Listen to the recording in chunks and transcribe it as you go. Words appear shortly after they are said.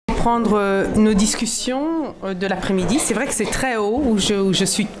reprendre nos discussions de l'après-midi. C'est vrai que c'est très haut, où je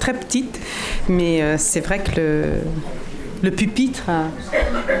suis très petite, mais c'est vrai que le pupitre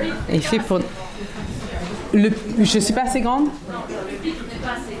est fait pour... je ne suis pas assez grande ?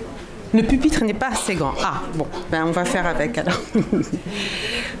 Le pupitre n'est pas assez grand. Ah, bon, ben on va faire avec alors.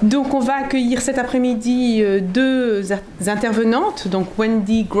 Donc, on va accueillir cet après-midi deux intervenantes, donc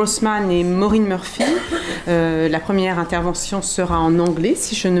Wendy Grossman et Maureen Murphy. La première intervention sera en anglais,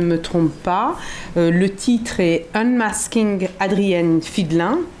 si je ne me trompe pas. Le titre est Unmasking Adrienne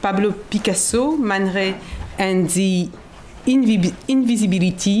Fidelin, Pablo Picasso, Man Ray and the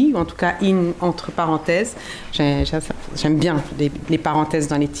Invisibility, en tout cas entre parenthèses. J'aime bien les parenthèses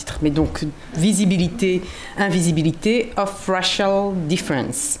dans les titres, mais donc visibilité, invisibilité of racial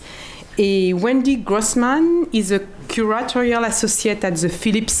difference. Et Wendy Grossman is a curatorial associate at the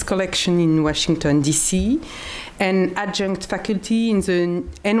Phillips collection in Washington, D.C. and adjunct faculty in the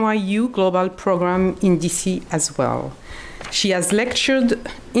NYU Global Program in D.C. as well. She has lectured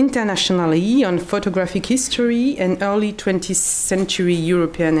internationally on photographic history and early 20th century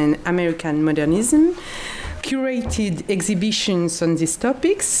European and American modernism, curated exhibitions on these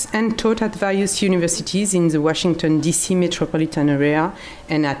topics, and taught at various universities in the Washington, D.C. metropolitan area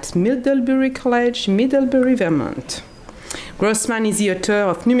and at Middlebury College, Middlebury, Vermont. Grossman is the author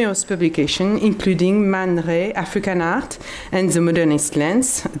of numerous publications, including Man Ray, African Art, and the Modernist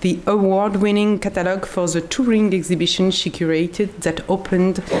Lens, the award-winning catalogue for the touring exhibition she curated that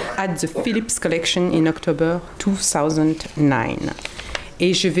opened at the Phillips Collection in October 2009.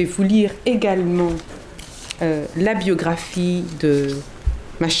 Et je vais vous lire également la biographie de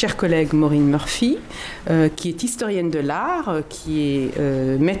ma chère collègue Maureen Murphy, qui est historienne de l'art, qui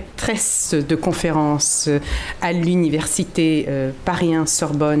est maîtresse de conférences à l'université Paris 1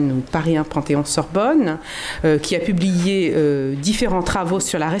 Sorbonne ou Paris 1 Panthéon-Sorbonne, qui a publié différents travaux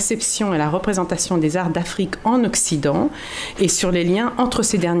sur la réception et la représentation des arts d'Afrique en Occident et sur les liens entre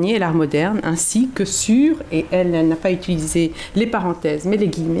ces derniers et l'art moderne, ainsi que sur, et elle n'a pas utilisé les parenthèses mais les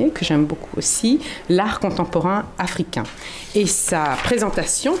guillemets, que j'aime beaucoup aussi, l'art contemporain africain. Et sa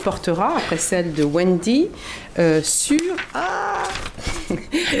présentation portera, après celle de Wendy, sur...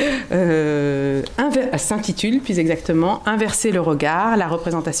 elle s'intitule plus exactement « Inverser le regard, la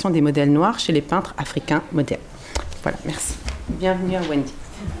représentation des modèles noirs chez les peintres africains modernes ». Voilà, merci. Bienvenue à Wendy.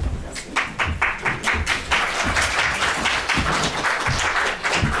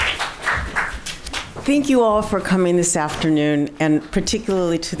 Thank you all for coming this afternoon, and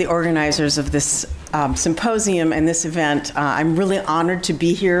particularly to the organizers of this symposium and this event. I'm really honored to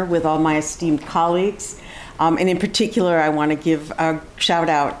be here with all my esteemed colleagues. And in particular, I want to give a shout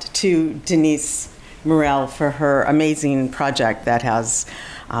out to Denise Morel for her amazing project that has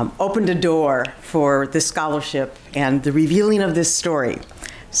opened a door for the scholarship and the revealing of this story.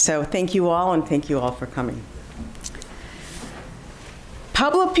 So thank you all, and thank you all for coming.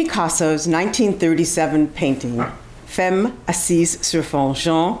 Pablo Picasso's 1937 painting, Femme assise sur fond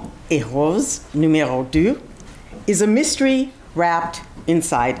jaune et rose, numéro 2, is a mystery wrapped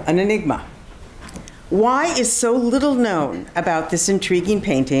inside an enigma. Why is so little known about this intriguing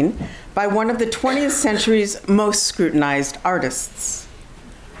painting by one of the 20th century's most scrutinized artists?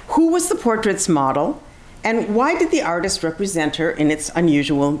 Who was the portrait's model, and why did the artist represent her in its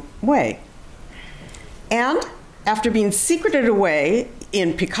unusual way? And after being secreted away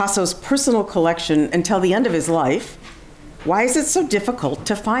in Picasso's personal collection until the end of his life, why is it so difficult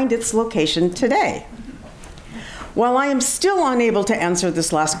to find its location today? While I am still unable to answer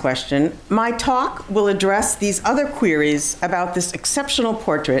this last question, my talk will address these other queries about this exceptional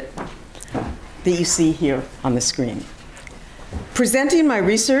portrait that you see here on the screen. Presenting my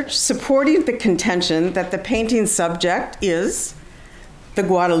research supporting the contention that the painting's subject is the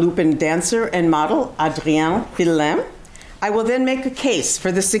Guadeloupean dancer and model Adrienne Fidelin, I will then make a case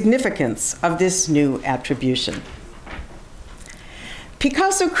for the significance of this new attribution.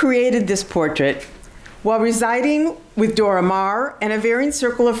 Picasso created this portrait while residing with Dora Maar and a varying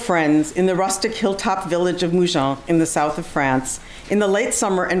circle of friends in the rustic hilltop village of Mougins in the south of France in the late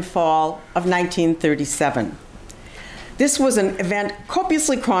summer and fall of 1937. This was an event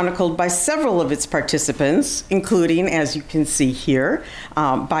copiously chronicled by several of its participants, including, as you can see here,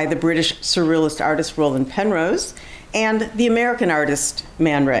 by the British surrealist artist Roland Penrose and the American artist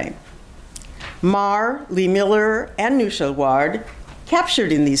Man Ray. Maar, Lee Miller, and Nushel Ward,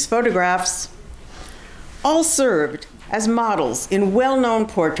 captured in these photographs, all served as models in well-known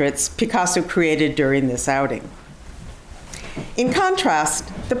portraits Picasso created during this outing. In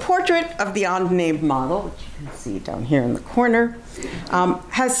contrast, the portrait of the unnamed model, which you can see down here in the corner, of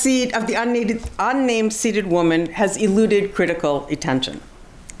the unnamed seated woman has eluded critical attention.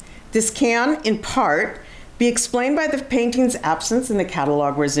 This can, in part, be explained by the painting's absence in the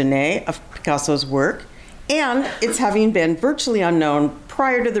catalogue raisonné of Picasso's work and its having been virtually unknown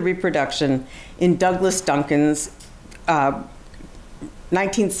prior to the reproduction in Douglas Duncan's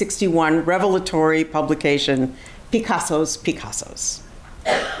 1961 revelatory publication, Picassos.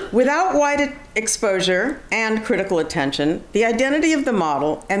 Without wide exposure and critical attention, the identity of the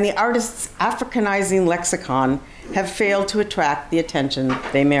model and the artist's Africanizing lexicon have failed to attract the attention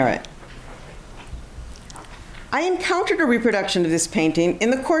they merit. I encountered a reproduction of this painting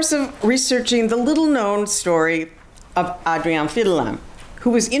in the course of researching the little-known story of Adrienne Fidelin, who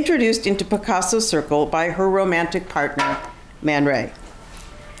was introduced into Picasso's circle by her romantic partner, Man Ray.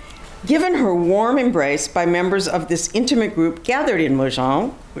 Given her warm embrace by members of this intimate group gathered in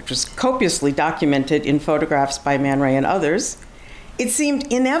Mougins, which was copiously documented in photographs by Man Ray and others, it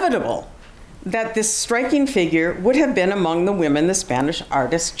seemed inevitable that this striking figure would have been among the women the Spanish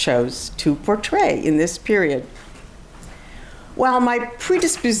artist chose to portray in this period. While my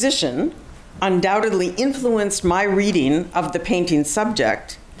predisposition undoubtedly influenced my reading of the painting's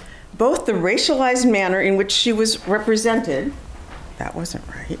subject, both the racialized manner in which she was represented, that wasn't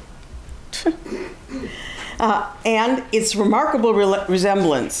right, and its remarkable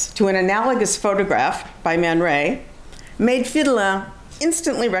resemblance to an analogous photograph by Man Ray made Fidelin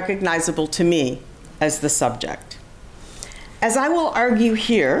instantly recognizable to me as the subject. As I will argue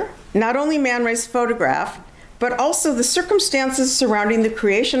here, not only Man Ray's photograph, but also the circumstances surrounding the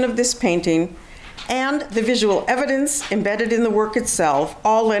creation of this painting and the visual evidence embedded in the work itself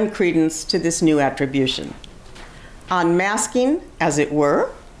all lend credence to this new attribution. Unmasking, as it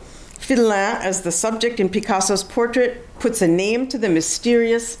were, Fidelin, as the subject in Picasso's portrait, puts a name to the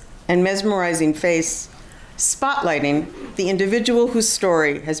mysterious and mesmerizing face, spotlighting the individual whose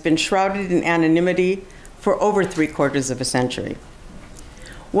story has been shrouded in anonymity for over 3/4 of a century.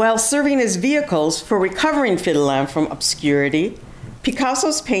 While serving as vehicles for recovering Fidelin from obscurity,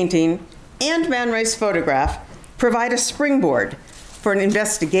 Picasso's painting and Man Ray's photograph provide a springboard for an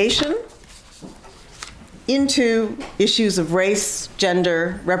investigation into issues of race,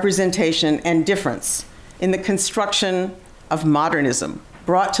 gender, representation, and difference in the construction of modernism,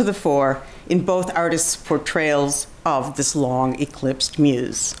 brought to the fore in both artists' portrayals of this long eclipsed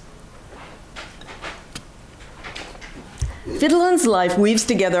muse. Fidelin's life weaves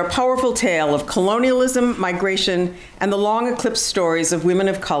together a powerful tale of colonialism, migration, and the long eclipsed stories of women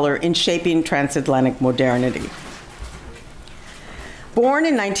of color in shaping transatlantic modernity. Born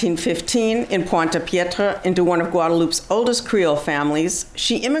in 1915 in Pointe-à-Pitre into one of Guadeloupe's oldest Creole families,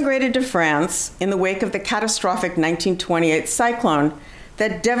 she immigrated to France in the wake of the catastrophic 1928 cyclone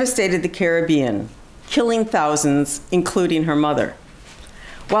that devastated the Caribbean, killing thousands, including her mother.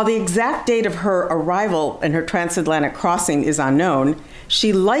 While the exact date of her arrival and her transatlantic crossing is unknown,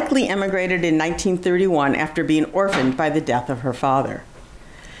 she likely emigrated in 1931 after being orphaned by the death of her father.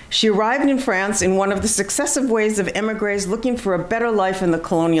 She arrived in France in one of the successive waves of émigrés looking for a better life in the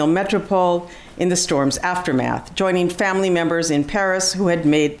colonial metropole in the storm's aftermath, joining family members in Paris who had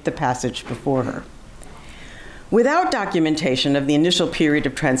made the passage before her. Without documentation of the initial period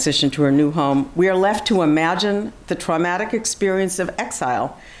of transition to her new home, we are left to imagine the traumatic experience of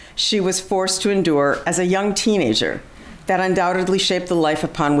exile she was forced to endure as a young teenager that undoubtedly shaped the life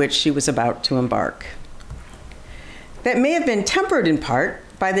upon which she was about to embark. That may have been tempered in part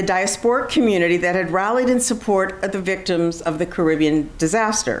by the diasporic community that had rallied in support of the victims of the Caribbean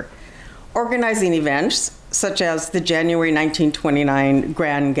disaster, organizing events such as the January 1929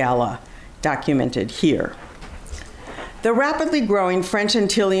 Grand Gala, documented here. The rapidly growing French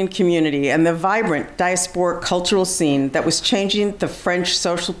Antillean community and the vibrant diasporic cultural scene that was changing the French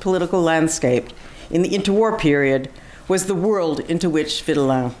social political landscape in the interwar period was the world into which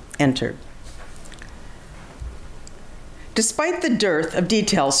Fidelin entered. Despite the dearth of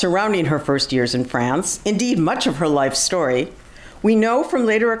details surrounding her first years in France, indeed much of her life story, we know from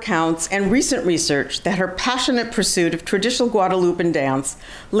later accounts and recent research that her passionate pursuit of traditional Guadeloupean dance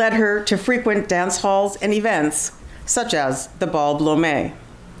led her to frequent dance halls and events such as the Bal Blomé.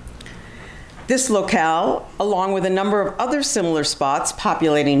 This locale, along with a number of other similar spots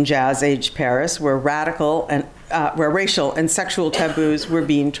populating jazz-age Paris where racial and sexual taboos were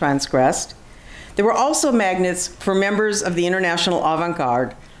being transgressed, there were also magnets for members of the international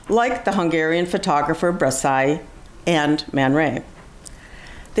avant-garde, like the Hungarian photographer Brassai and Man Ray.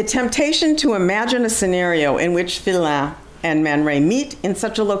 The temptation to imagine a scenario in which Fidelin and Man Ray meet in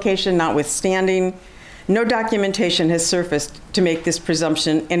such a location notwithstanding, no documentation has surfaced to make this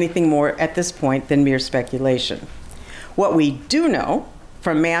presumption anything more at this point than mere speculation. What we do know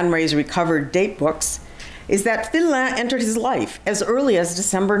from Man Ray's recovered date books is that Fidelin entered his life as early as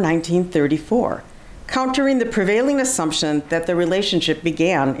December 1934, countering the prevailing assumption that the relationship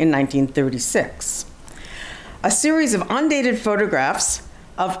began in 1936. A series of undated photographs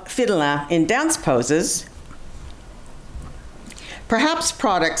of Fidelin in dance poses, perhaps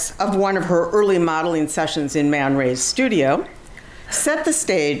products of one of her early modeling sessions in Man Ray's studio, set the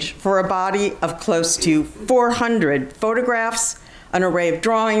stage for a body of close to 400 photographs, an array of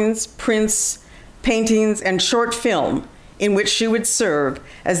drawings, prints, paintings, and short film in which she would serve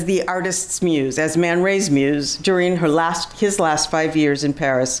as the artist's muse, as Man Ray's muse, during his last 5 years in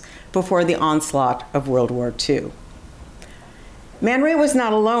Paris before the onslaught of World War II. Man Ray was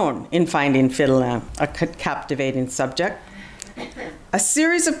not alone in finding Fidelin a captivating subject. A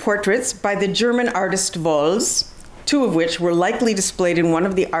series of portraits by the German artist Volz, 2 of which were likely displayed in one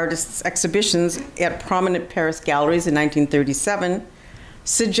of the artist's exhibitions at prominent Paris galleries in 1937,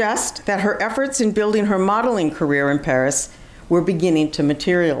 suggest that her efforts in building her modeling career in Paris were beginning to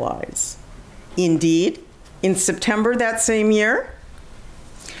materialize. Indeed, in September that same year,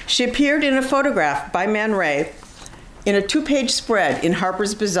 she appeared in a photograph by Man Ray in a 2-page spread in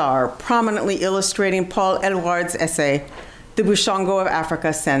Harper's Bazaar, prominently illustrating Paul Eluard's essay, "The Bouchongo of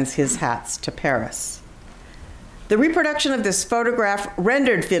Africa Sends His Hats to Paris." The reproduction of this photograph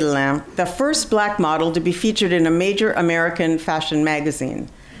rendered Fidelin the first black model to be featured in a major American fashion magazine,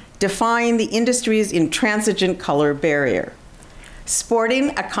 defying the industry's intransigent color barrier. Sporting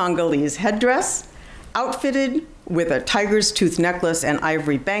a Congolese headdress, outfitted with a tiger's tooth necklace and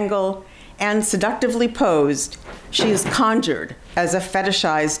ivory bangle, and seductively posed, she is conjured as a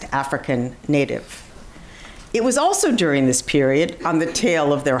fetishized African native. It was also during this period, on the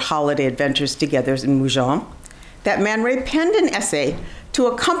tail of their holiday adventures together in Mougins, that Man Ray penned an essay to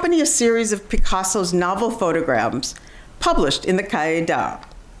accompany a series of Picasso's novel photographs published in the Cahiers d'Art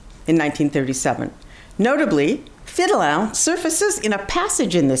in 1937. Notably, Fidelin surfaces in a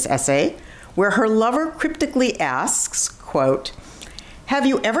passage in this essay where her lover cryptically asks, quote, "Have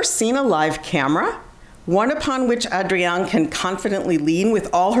you ever seen a live camera? One upon which Adrienne can confidently lean with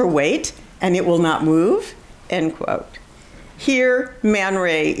all her weight and it will not move?" End quote. Here, Man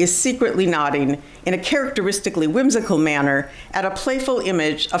Ray is secretly nodding in a characteristically whimsical manner at a playful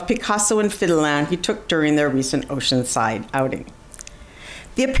image of Picasso and Fidelin he took during their recent Oceanside outing.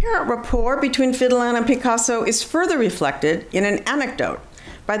 The apparent rapport between Fidelin and Picasso is further reflected in an anecdote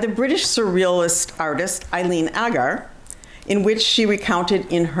by the British surrealist artist Eileen Agar, in which she recounted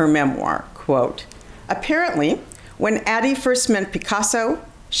in her memoir, quote, "Apparently, when Addie first met Picasso,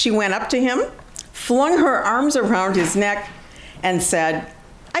 she went up to him, flung her arms around his neck, and said,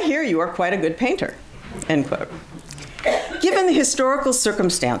 'I hear you are quite a good painter,' end quote." Given the historical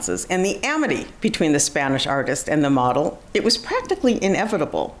circumstances and the amity between the Spanish artist and the model, it was practically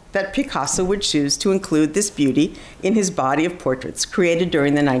inevitable that Picasso would choose to include this beauty in his body of portraits created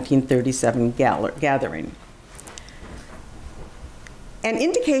during the 1937 gathering. And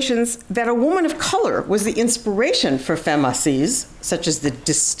indications that a woman of color was the inspiration for femme assise, such as the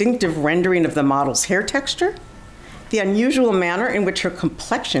distinctive rendering of the model's hair texture, the unusual manner in which her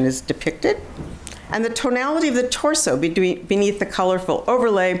complexion is depicted, and the tonality of the torso beneath the colorful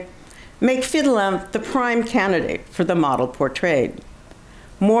overlay, make Fidelin the prime candidate for the model portrayed.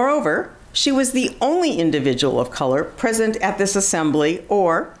 Moreover, she was the only individual of color present at this assembly,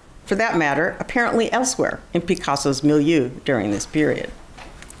 or, for that matter, apparently elsewhere in Picasso's milieu during this period.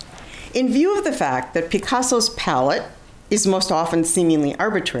 In view of the fact that Picasso's palette is most often seemingly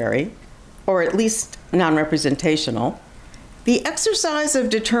arbitrary, or at least non-representational, the exercise of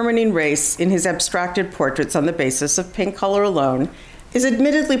determining race in his abstracted portraits on the basis of paint color alone is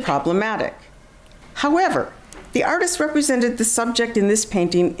admittedly problematic. However, the artist represented the subject in this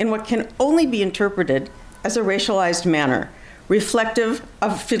painting in what can only be interpreted as a racialized manner, reflective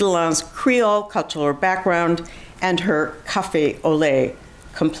of Fidelin's Creole cultural background and her café au lait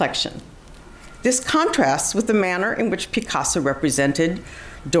complexion. This contrasts with the manner in which Picasso represented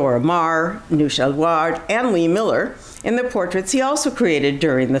Dora Maar, Nush Elward, and Lee Miller in the portraits he also created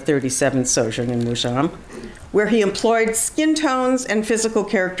during the 1937 sojourn in Mougins, where he employed skin tones and physical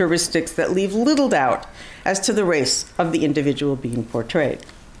characteristics that leave little doubt as to the race of the individual being portrayed.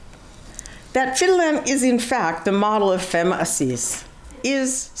 That Fidelin is in fact the model of femme assise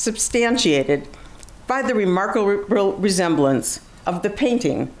is substantiated by the remarkable resemblance of the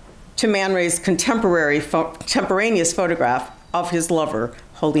painting to Man Ray's contemporaneous photograph of his lover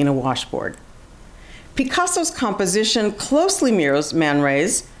holding a washboard. Picasso's composition closely mirrors Man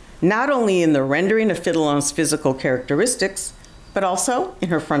Ray's, not only in the rendering of Fidelin's physical characteristics, but also in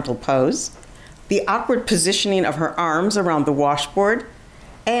her frontal pose, the awkward positioning of her arms around the washboard,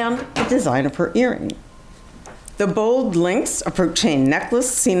 and the design of her earring. The bold links of her chain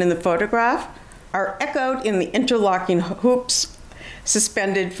necklace seen in the photograph are echoed in the interlocking hoops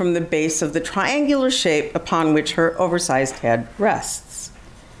suspended from the base of the triangular shape upon which her oversized head rests.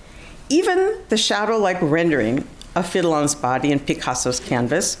 Even the shadow-like rendering of Fidelin's body in Picasso's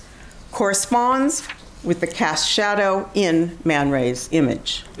canvas corresponds with the cast shadow in Man Ray's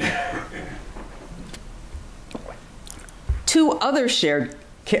image. Two other shared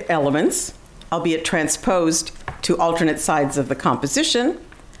elements, albeit transposed to alternate sides of the composition,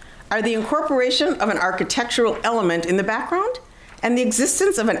 are the incorporation of an architectural element in the background and the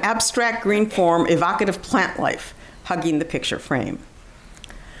existence of an abstract green form evocative plant life hugging the picture frame.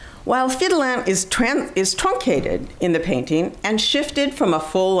 While Fidelin is truncated in the painting and shifted from a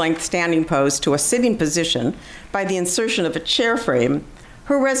full-length standing pose to a sitting position by the insertion of a chair frame,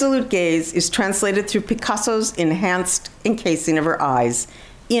 her resolute gaze is translated through Picasso's enhanced encasing of her eyes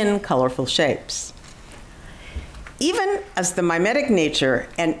in colorful shapes. Even as the mimetic nature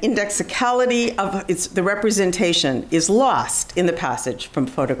and indexicality of the representation is lost in the passage from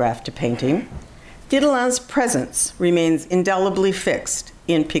photograph to painting, Fidelin's presence remains indelibly fixed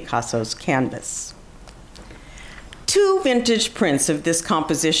in Picasso's canvas. Two vintage prints of this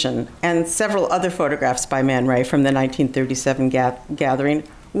composition and several other photographs by Man Ray from the 1937 gathering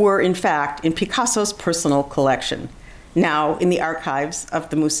were, in fact, in Picasso's personal collection, now in the archives of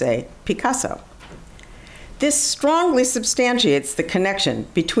the Musée Picasso. This strongly substantiates the connection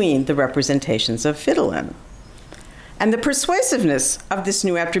between the representations of Fidelin. And the persuasiveness of this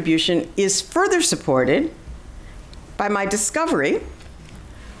new attribution is further supported by my discovery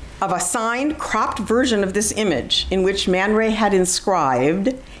of a signed, cropped version of this image in which Man Ray had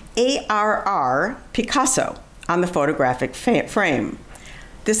inscribed ARR Picasso on the photographic frame.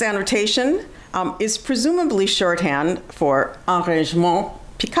 This annotation is presumably shorthand for Engagement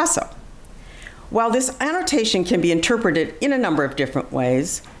Picasso. While this annotation can be interpreted in a number of different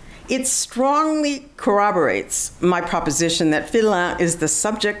ways, it strongly corroborates my proposition that Fidelin is the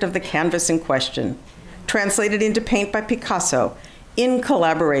subject of the canvas in question, translated into paint by Picasso in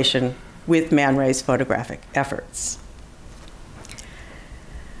collaboration with Man Ray's photographic efforts.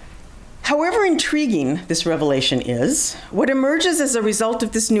 However intriguing this revelation is, what emerges as a result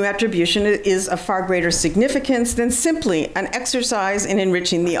of this new attribution is of far greater significance than simply an exercise in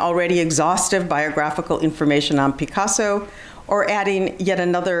enriching the already exhaustive biographical information on Picasso or adding yet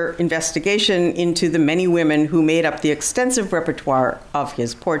another investigation into the many women who made up the extensive repertoire of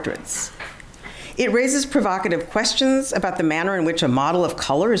his portraits. It raises provocative questions about the manner in which a model of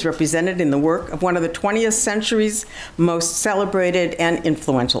color is represented in the work of one of the 20th century's most celebrated and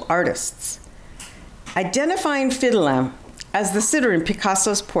influential artists. Identifying Fidelin as the sitter in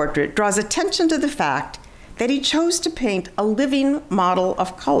Picasso's portrait draws attention to the fact that he chose to paint a living model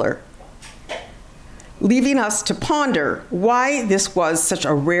of color, leaving us to ponder why this was such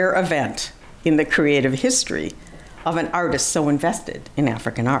a rare event in the creative history of an artist so invested in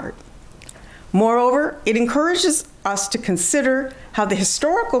African art. Moreover, it encourages us to consider how the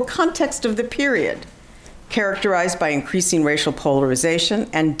historical context of the period, characterized by increasing racial polarization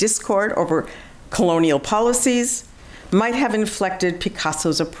and discord over colonial policies, might have inflected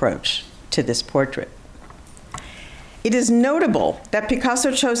Picasso's approach to this portrait. It is notable that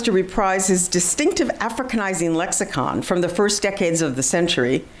Picasso chose to reprise his distinctive Africanizing lexicon from the first decades of the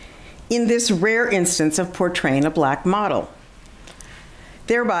century in this rare instance of portraying a black model,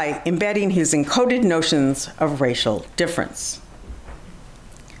 thereby embedding his encoded notions of racial difference.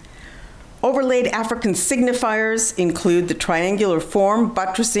 Overlaid African signifiers include the triangular form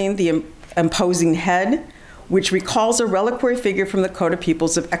buttressing the imposing head, which recalls a reliquary figure from the Kota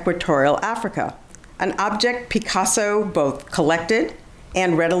peoples of equatorial Africa, an object Picasso both collected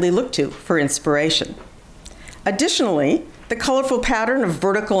and readily looked to for inspiration. Additionally, the colorful pattern of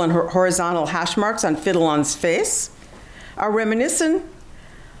vertical and horizontal hash marks on Fidelin's face are reminiscent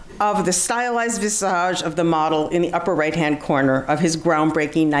of the stylized visage of the model in the upper right-hand corner of his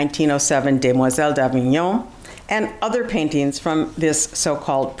groundbreaking 1907 Demoiselle d'Avignon and other paintings from this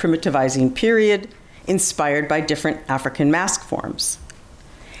so-called primitivizing period inspired by different African mask forms.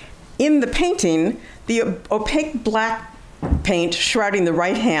 In the painting, the opaque black paint shrouding the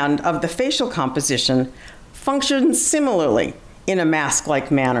right hand of the facial composition functions similarly in a mask-like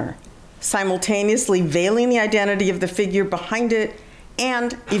manner, simultaneously veiling the identity of the figure behind it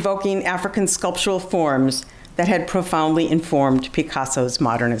and evoking African sculptural forms that had profoundly informed Picasso's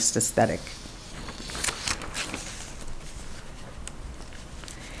modernist aesthetic.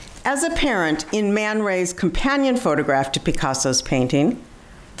 As apparent in Man Ray's companion photograph to Picasso's painting,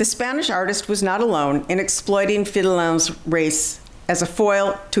 the Spanish artist was not alone in exploiting Fidelin's race as a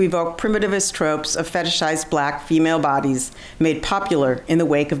foil to evoke primitivist tropes of fetishized black female bodies made popular in the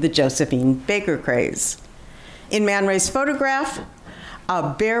wake of the Josephine Baker craze. In Man Ray's photograph,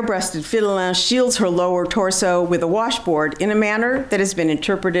 a bare-breasted Fidelin shields her lower torso with a washboard in a manner that has been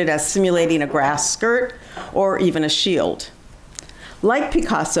interpreted as simulating a grass skirt or even a shield. Like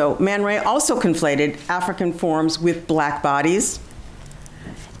Picasso, Man Ray also conflated African forms with black bodies,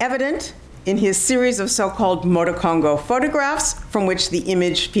 evident in his series of so-called Motocongo photographs, from which the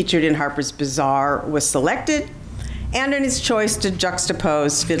image featured in Harper's Bazaar was selected, and in his choice to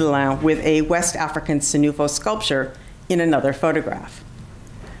juxtapose Fidelin with a West African Senufo sculpture in another photograph.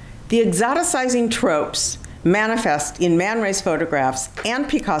 The exoticizing tropes manifest in Man Ray's photographs and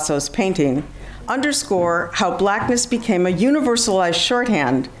Picasso's painting underscore how blackness became a universalized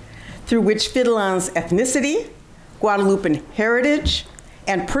shorthand through which Fidelin's ethnicity, Guadeloupean heritage,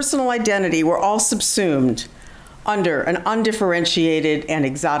 and personal identity were all subsumed under an undifferentiated and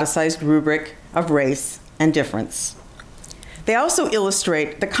exoticized rubric of race and difference. They also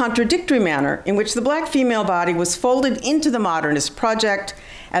illustrate the contradictory manner in which the black female body was folded into the modernist project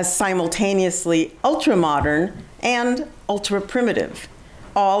as simultaneously ultra-modern and ultra-primitive,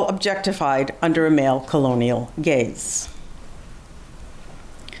 all objectified under a male colonial gaze.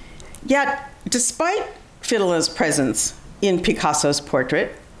 Yet, despite Fidelin's presence in Picasso's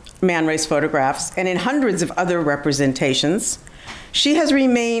portrait, Man Ray's photographs, and in hundreds of other representations, she has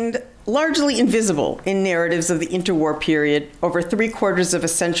remained largely invisible in narratives of the interwar period over 3/4 of a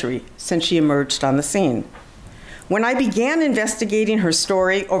century since she emerged on the scene. When I began investigating her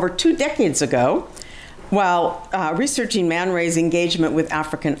story over 2 decades ago, while researching Man Ray's engagement with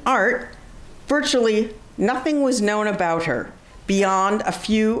African art, virtually nothing was known about her beyond a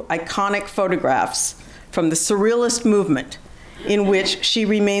few iconic photographs from the Surrealist movement, in which she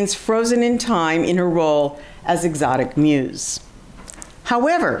remains frozen in time in her role as exotic muse.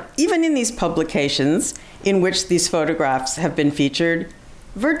 However, even in these publications in which these photographs have been featured,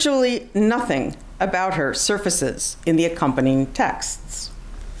 virtually nothing about her surfaces in the accompanying texts.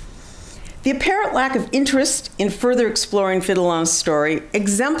 The apparent lack of interest in further exploring Fidelin's story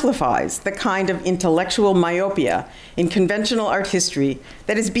exemplifies the kind of intellectual myopia in conventional art history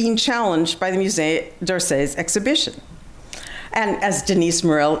that is being challenged by the Musée d'Orsay's exhibition. And as Denise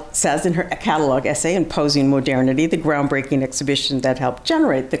Morel says in her catalog essay, Imposing Modernity, the groundbreaking exhibition that helped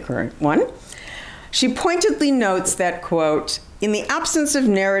generate the current one, she pointedly notes that, quote, in the absence of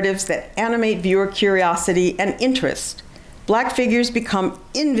narratives that animate viewer curiosity and interest, black figures become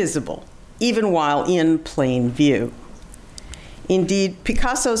invisible, even while in plain view. Indeed,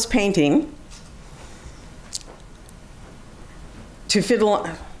 Picasso's painting to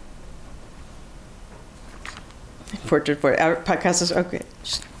Fidelin, portrait for Picasso's, okay,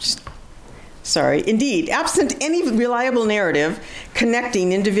 sorry. Indeed, absent any reliable narrative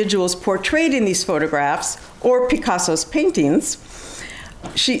connecting individuals portrayed in these photographs or Picasso's paintings,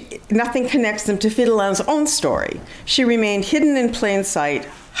 nothing connects them to Fidelin's own story. She remained hidden in plain sight,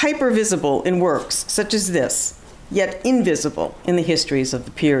 hyper-visible in works such as this, yet invisible in the histories of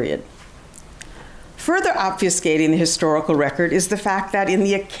the period. Further obfuscating the historical record is the fact that in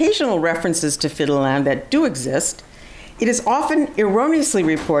the occasional references to Fidelin that do exist, it is often erroneously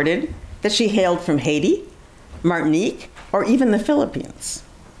reported that she hailed from Haiti, Martinique, or even the Philippines.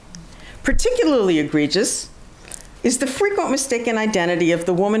 Particularly egregious is the frequent mistaken identity of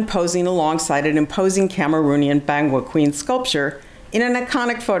the woman posing alongside an imposing Cameroonian Bangwa Queen sculpture in an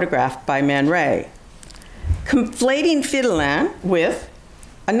iconic photograph by Man Ray. Conflating Fidelin with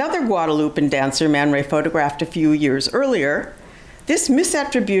another Guadeloupean dancer Man Ray photographed a few years earlier, this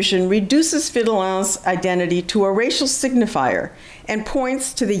misattribution reduces Fidelin's identity to a racial signifier and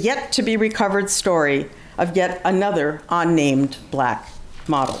points to the yet-to-be-recovered story of yet another unnamed black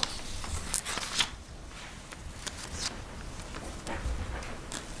model.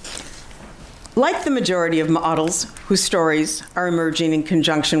 Like the majority of models whose stories are emerging in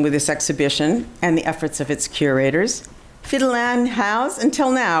conjunction with this exhibition and the efforts of its curators, Fidelin has,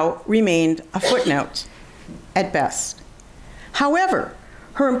 until now, remained a footnote at best. However,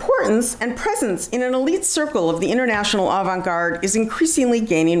 her importance and presence in an elite circle of the international avant-garde is increasingly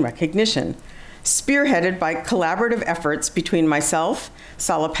gaining recognition, spearheaded by collaborative efforts between myself,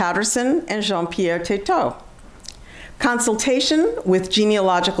 Sala Patterson, and Jean-Pierre Thétot. Consultation with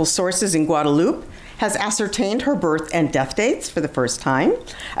genealogical sources in Guadeloupe has ascertained her birth and death dates for the first time,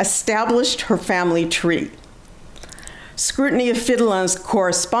 established her family tree. Scrutiny of Fidelin's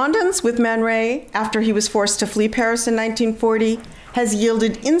correspondence with Man Ray after he was forced to flee Paris in 1940 has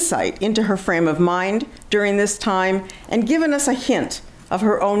yielded insight into her frame of mind during this time and given us a hint of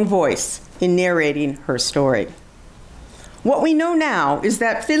her own voice in narrating her story. What we know now is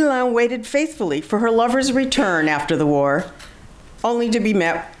that Fidelin waited faithfully for her lover's return after the war, only to be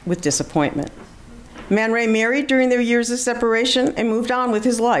met with disappointment. Man Ray married during their years of separation and moved on with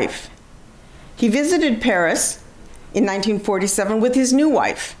his life. He visited Paris in 1947 with his new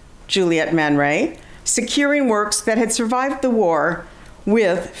wife, Juliette Man Ray, securing works that had survived the war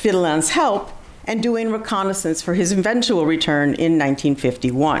with Fidelin's help and doing reconnaissance for his eventual return in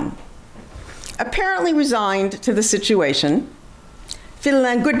 1951. Apparently resigned to the situation,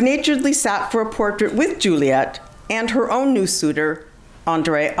 Fidelin good-naturedly sat for a portrait with Juliette and her own new suitor,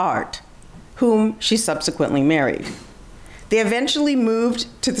 André Art, whom she subsequently married. They eventually moved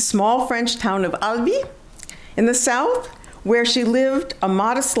to the small French town of Albi in the south, where she lived a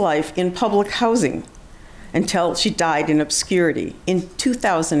modest life in public housing until she died in obscurity in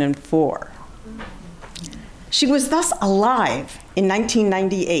 2004. She was thus alive in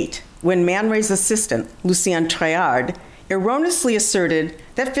 1998 when Man Ray's assistant, Lucien Treard, erroneously asserted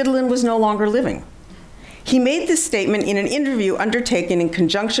that Fidelin was no longer living. He made this statement in an interview undertaken in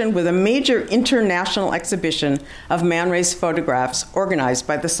conjunction with a major international exhibition of Man Ray's photographs organized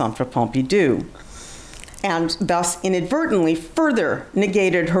by the Centre Pompidou, and thus inadvertently further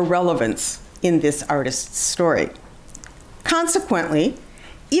negated her relevance in this artist's story. Consequently,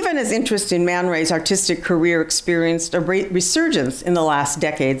 even as interest in Man Ray's artistic career experienced a resurgence in the last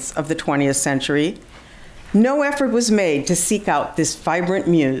decades of the 20th century, no effort was made to seek out this vibrant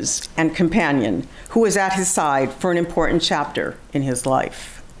muse and companion who was at his side for an important chapter in his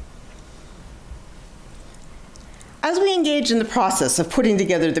life. As we engage in the process of putting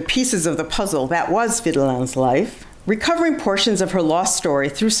together the pieces of the puzzle that was Fidelin's life, recovering portions of her lost story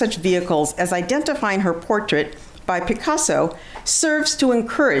through such vehicles as identifying her portrait by Picasso serves to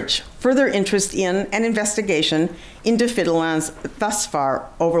encourage further interest in and investigation into Fidelin's thus far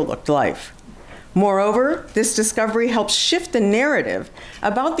overlooked life. Moreover, this discovery helps shift the narrative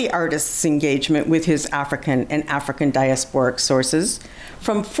about the artist's engagement with his African and African diasporic sources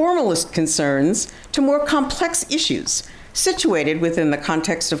from formalist concerns to more complex issues situated within the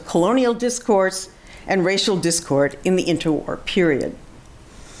context of colonial discourse and racial discord in the interwar period.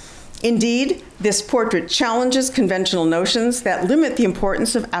 Indeed, this portrait challenges conventional notions that limit the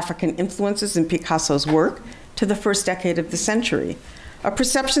importance of African influences in Picasso's work to the first decade of the century, a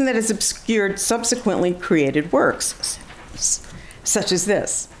perception that has obscured subsequently created works, such as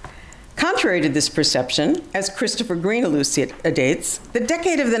this. Contrary to this perception, as Christopher Green elucidates, the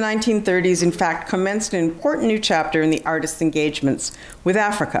decade of the 1930s in fact commenced an important new chapter in the artist's engagements with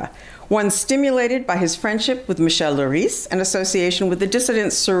Africa, one stimulated by his friendship with Michel Leiris and association with the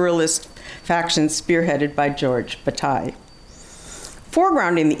dissident surrealist faction spearheaded by Georges Bataille.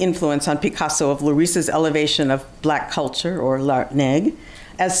 Foregrounding the influence on Picasso of Leiris's elevation of black culture, or l'art nègre,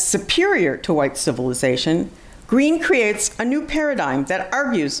 as superior to white civilization, Green creates a new paradigm that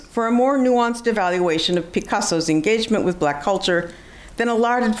argues for a more nuanced evaluation of Picasso's engagement with black culture than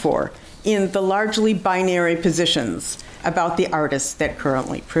allotted for in the largely binary positions about the artists that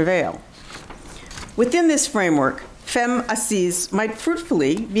currently prevail. Within this framework, Femme Assise might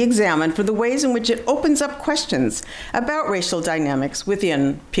fruitfully be examined for the ways in which it opens up questions about racial dynamics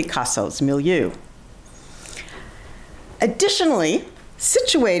within Picasso's milieu. Additionally,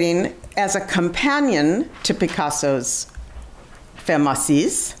 situating as a companion to Picasso's Femme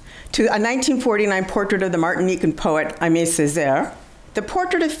Assise, to a 1949 portrait of the Martinican poet Aimé Césaire, the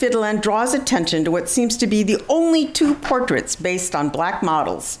portrait of Fidelin draws attention to what seems to be the only two portraits based on black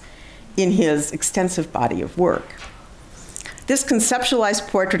models in his extensive body of work. This conceptualized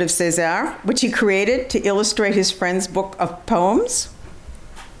portrait of Césaire, which he created to illustrate his friend's book of poems,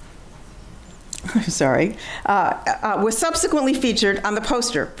 was subsequently featured on the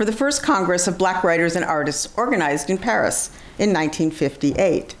poster for the first Congress of Black Writers and Artists organized in Paris in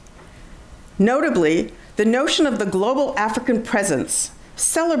 1958. Notably, the notion of the global African presence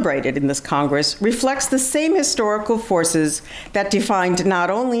celebrated in this Congress reflects the same historical forces that defined not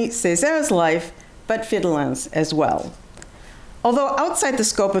only Césaire's life, but Fidelin's as well. Although outside the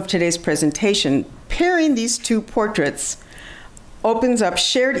scope of today's presentation, pairing these two portraits opens up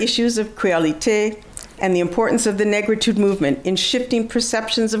shared issues of créolité and the importance of the negritude movement in shifting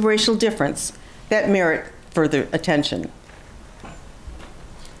perceptions of racial difference that merit further attention.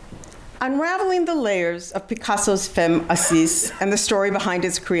 Unraveling the layers of Picasso's Femme Assise and the story behind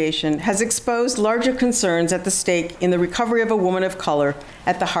its creation has exposed larger concerns at the stake in the recovery of a woman of color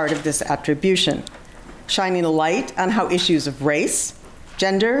at the heart of this attribution, shining a light on how issues of race,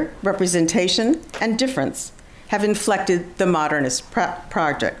 gender, representation, and difference have inflected the modernist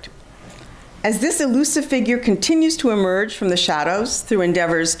project. As this elusive figure continues to emerge from the shadows through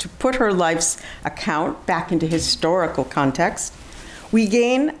endeavors to put her life's account back into historical context, we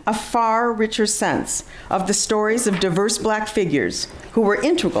gain a far richer sense of the stories of diverse Black figures who were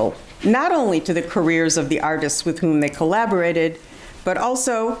integral not only to the careers of the artists with whom they collaborated, but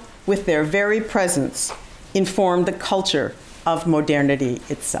also with their very presence informed the culture of modernity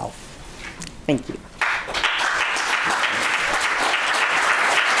itself. Thank you.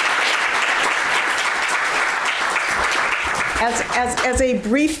 As a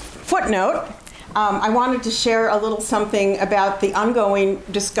brief footnote, I wanted to share a little something about the ongoing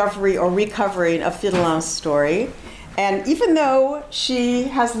discovery or recovery of Fidelin's story. And even though she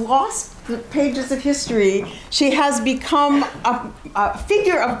has lost the pages of history, she has become a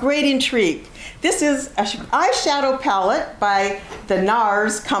figure of great intrigue. This is an eyeshadow palette by the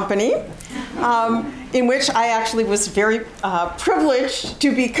NARS company, in which I actually was very privileged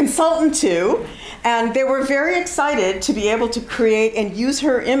to be consultant to. And they were very excited to be able to create and use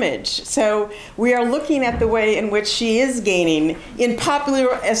her image. So we are looking at the way in which she is gaining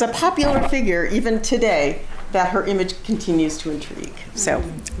as a popular figure even today, that her image continues to intrigue. So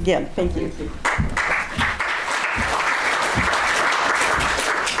again, thank you.